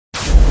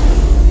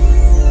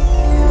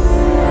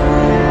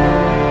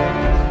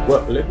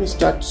me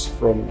start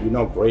from,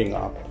 growing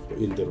up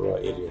in the rural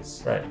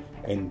areas. Right.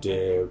 And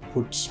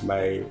put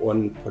my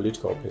own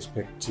political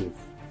perspective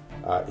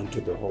into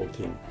the whole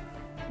thing.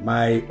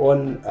 My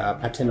own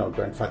paternal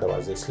grandfather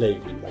was a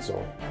slave in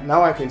Mazor.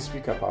 Now I can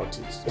speak about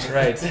it.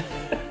 Right.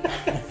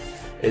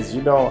 As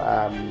you know,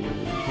 I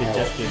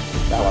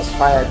was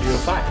fired. You were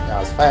fired. I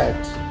was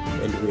fired,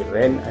 and we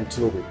ran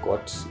until we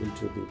got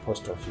into the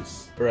post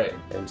office. Right.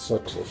 And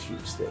sought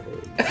refuge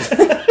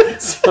there.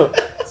 so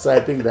I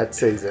think that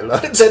says a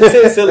lot. That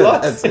says a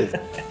lot.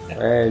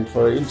 And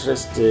for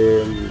interest,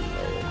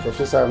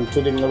 Professor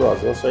Mtuding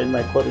was also in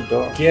my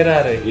corridor. Get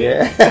out of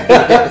here. Yeah.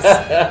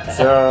 Yes.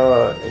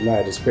 So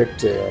I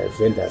respect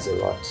vendors a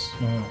lot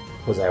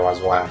because I was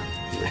one.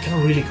 I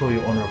cannot really call you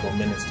Honorable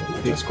Minister.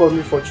 Just call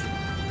me Fortune.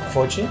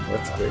 Fortune?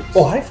 That's great.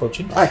 Oh, hi,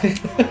 Fortune. Hi.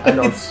 I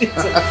know.